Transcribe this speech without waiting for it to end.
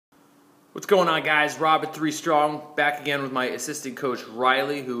What's going on, guys? Rob at 3STRONG, back again with my assistant coach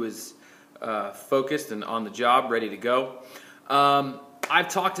Riley, who is focused and on the job, ready to go. I've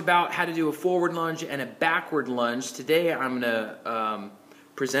talked about how to do a forward lunge and a backward lunge. Today I'm going to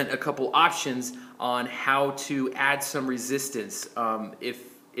present a couple options on how to add some resistance.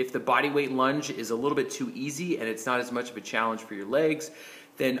 If the body weight lunge is a little bit too easy and it's not as much of a challenge for your legs,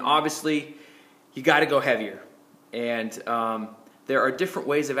 then obviously you got to go heavier. And there are different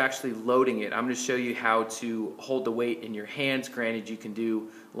ways of actually loading it. I'm going to show you how to hold the weight in your hands. Granted, you can do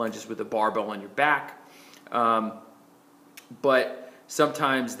lunges with a barbell on your back, but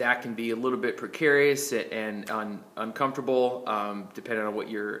sometimes that can be a little bit precarious and uncomfortable, depending on what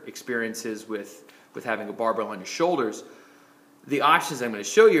your experience is with having a barbell on your shoulders. The options I'm going to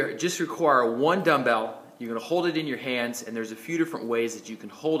show you just require one dumbbell. You're going to hold it in your hands, and there's a few different ways that you can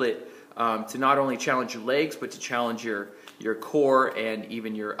hold it to not only challenge your legs, but to challenge your core and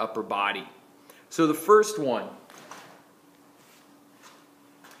even your upper body. So the first one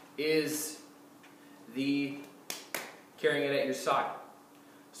is the carrying it at your side.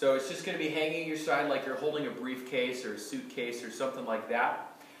 So it's just going to be hanging at your side like you're holding a briefcase or a suitcase or something like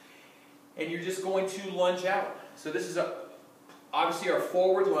that. And you're just going to lunge out. So this is obviously our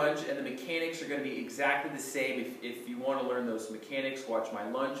forward lunge, and the mechanics are going to be exactly the same. If you want to learn those mechanics, watch my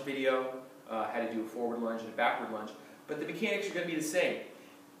lunge video, how to do a forward lunge and a backward lunge. But the mechanics are going to be the same.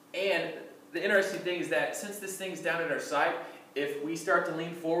 And the interesting thing is that since this thing's down at our side, if we start to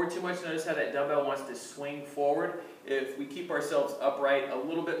lean forward too much, notice how that dumbbell wants to swing forward. If we keep ourselves upright a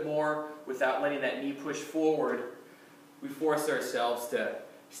little bit more without letting that knee push forward, we force ourselves to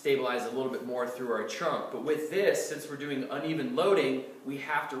stabilize a little bit more through our trunk. But with this, since we're doing uneven loading, we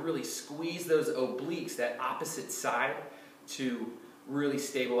have to really squeeze those obliques, that opposite side, to really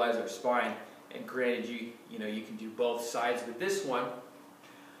stabilize our spine. And granted, you can do both sides with this one.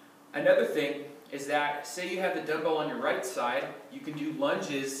 Another thing is that, say you have the dumbbell on your right side, you can do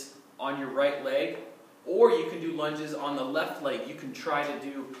lunges on your right leg, or you can do lunges on the left leg. You can try to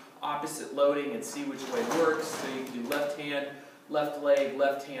do opposite loading and see which way works. So you can do left hand, left leg,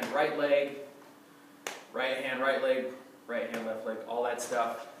 right hand, right leg, right hand, left leg, all that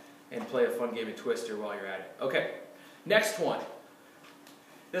stuff, and play a fun game of Twister while you're at it. Okay, next one.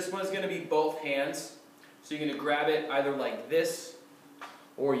 This one's going to be both hands. So you're going to grab it either like this,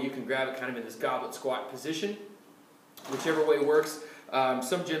 or you can grab it kind of in this goblet squat position, whichever way works.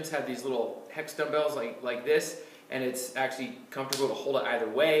 Some gyms have these little hex dumbbells like this, and it's actually comfortable to hold it either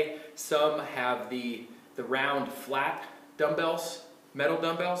way. Some have the round flat dumbbells, metal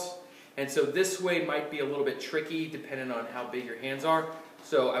dumbbells, and so this way might be a little bit tricky depending on how big your hands are.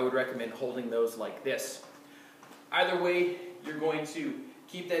 So I would recommend holding those like this. Either way, you're going to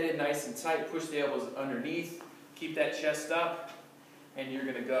keep that in nice and tight, push the elbows underneath, keep that chest up, and you're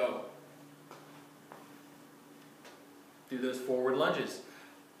going to go do those forward lunges.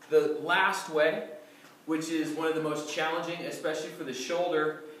 The last way, which is one of the most challenging, especially for the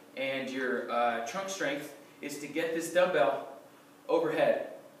shoulder and your trunk strength, is to get this dumbbell overhead,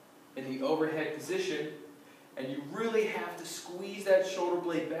 in the overhead position, and you really have to squeeze that shoulder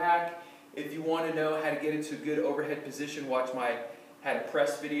blade back. If you want to know how to get into a good overhead position, watch my how to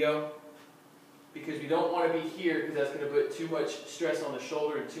press video, because we don't want to be here because that's going to put too much stress on the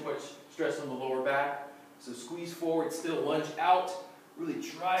shoulder and too much stress on the lower back. So squeeze forward, still lunge out, really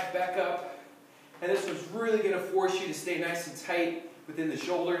drive back up, and this one's really going to force you to stay nice and tight within the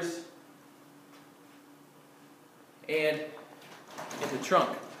shoulders and in the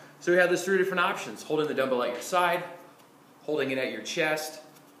trunk. So we have those three different options: holding the dumbbell at your side, holding it at your chest,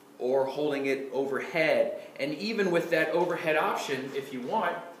 or holding it overhead. And even with that overhead option, if you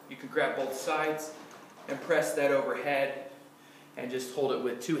want, you can grab both sides and press that overhead and just hold it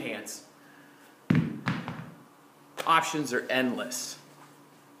with two hands. Options are endless.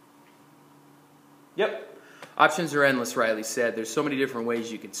 Yep, options are endless, Riley said. There's so many different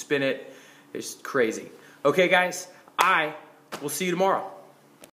ways you can spin it. It's crazy. Okay, guys, I will see you tomorrow.